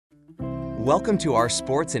Welcome to our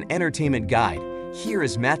sports and entertainment guide. Here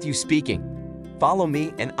is Matthew speaking. Follow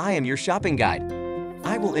me and I am your shopping guide.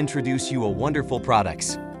 I will introduce you a wonderful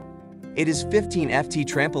products. It is 15 FT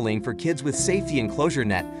trampoline for kids with safety enclosure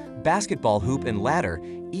net, basketball hoop and ladder,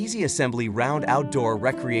 easy assembly round outdoor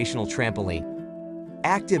recreational trampoline.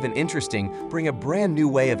 Active and interesting, bring a brand new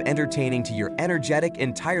way of entertaining to your energetic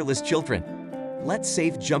and tireless children. Let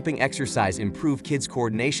safe jumping exercise improve kids'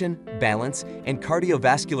 coordination, balance, and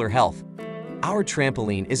cardiovascular health. Our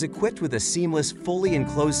trampoline is equipped with a seamless, fully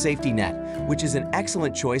enclosed safety net, which is an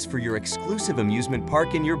excellent choice for your exclusive amusement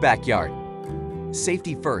park in your backyard.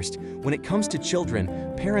 Safety first. When it comes to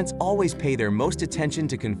children, parents always pay their most attention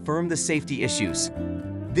to confirm the safety issues.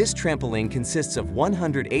 This trampoline consists of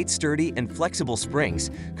 108 sturdy and flexible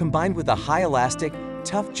springs, combined with a high elastic,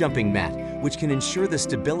 tough jumping mat, which can ensure the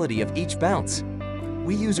stability of each bounce.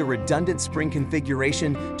 We use a redundant spring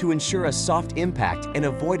configuration to ensure a soft impact and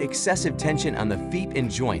avoid excessive tension on the feet and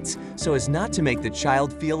joints so as not to make the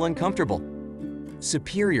child feel uncomfortable.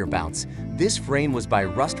 Superior bounce. This frame was by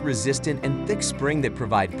rust-resistant and thick spring that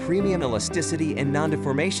provide premium elasticity and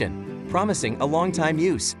non-deformation, promising a long time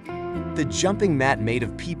use. The jumping mat made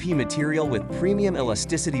of PP material with premium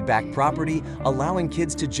elasticity back property, allowing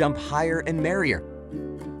kids to jump higher and merrier.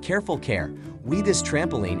 Careful care. This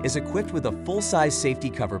trampoline is equipped with a full-size safety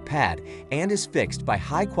cover pad and is fixed by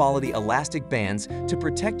high-quality elastic bands to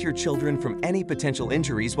protect your children from any potential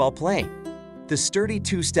injuries while playing. The sturdy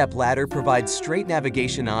two-step ladder provides straight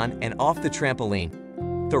navigation on and off the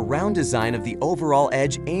trampoline. The round design of the overall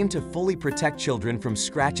edge aimed to fully protect children from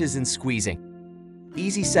scratches and squeezing.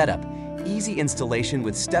 Easy setup, easy installation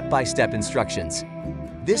with step-by-step instructions.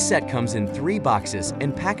 This set comes in 3 boxes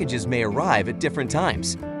and packages may arrive at different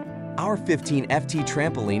times. Our 15 FT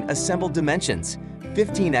trampoline assembled dimensions,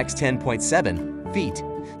 15 x 10.7 feet.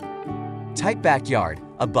 Type backyard,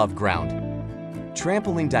 above ground.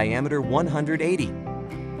 Trampoline diameter 180.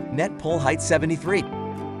 Net pole height 73.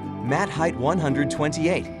 Mat height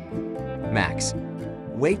 128. Max.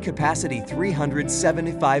 Weight capacity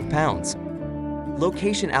 375 pounds.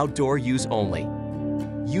 Location outdoor use only.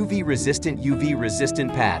 UV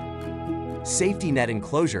resistant pad. Safety net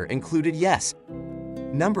enclosure included, yes.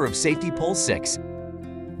 Number of safety poles 6.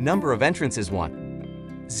 Number of entrances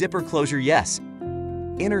 1. Zipper closure, yes.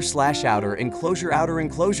 Inner/outer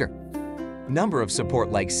enclosure. Number of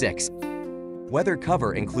support legs 6. Weather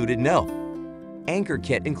cover included, no. Anchor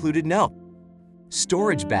kit included, no.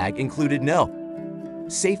 Storage bag included, no.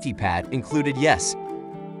 Safety pad included, yes.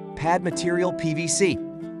 Pad material PVC.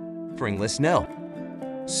 Springless, no.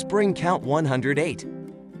 Spring count 108.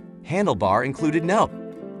 Handlebar included, no.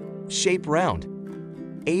 Shape round.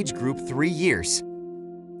 Age group 3 years.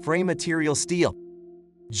 Frame material steel.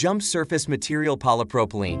 Jump surface material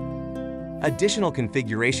polypropylene. Additional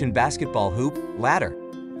configuration basketball hoop, ladder.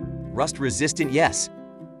 Rust resistant, yes.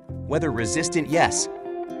 Weather resistant, yes.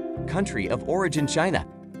 Country of origin, China.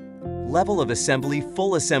 Level of assembly,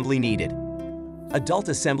 full assembly needed. Adult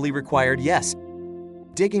assembly required, yes.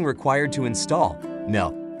 Digging required to install,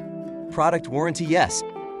 no. Product warranty, yes.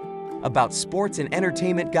 About sports and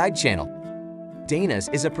entertainment guide channel. Dana's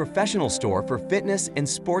is a professional store for fitness and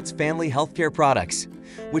sports family healthcare products,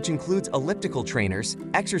 which includes elliptical trainers,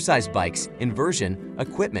 exercise bikes, inversion,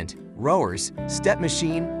 equipment, rowers, step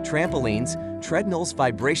machine, trampolines, treadmills,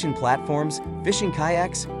 vibration platforms, fishing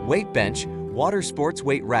kayaks, weight bench, water sports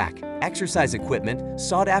weight rack, exercise equipment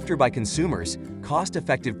sought after by consumers,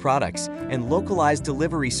 cost-effective products, and localized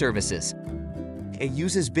delivery services. It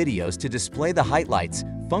uses videos to display the highlights,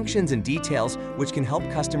 functions, and details which can help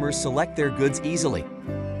customers select their goods easily.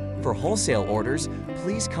 For wholesale orders,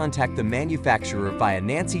 please contact the manufacturer via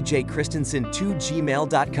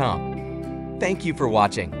nancyjchristensen2gmail.com. Thank you for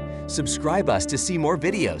watching. Subscribe us to see more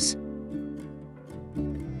videos.